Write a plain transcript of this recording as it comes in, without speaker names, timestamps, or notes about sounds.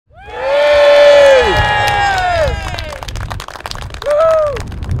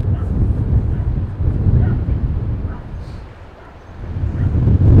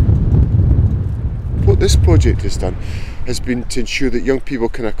project has done has been to ensure that young people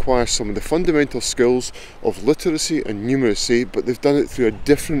can acquire some of the fundamental skills of literacy and numeracy, but they've done it through a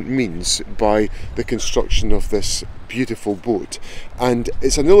different means by the construction of this beautiful boat. And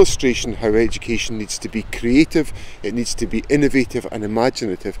it's an illustration how education needs to be creative, it needs to be innovative and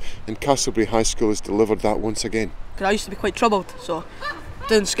imaginative, and CastleBrae High School has delivered that once again. I used to be quite troubled, so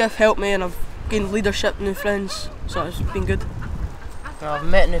doing skiff helped me, and I've gained leadership, new friends, so it's been good. I've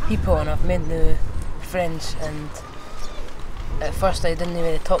met new people and I've made new friends, and at first I didn't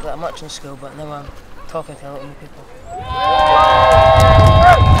really talk that much in school, but now I'm talking to a lot of new people.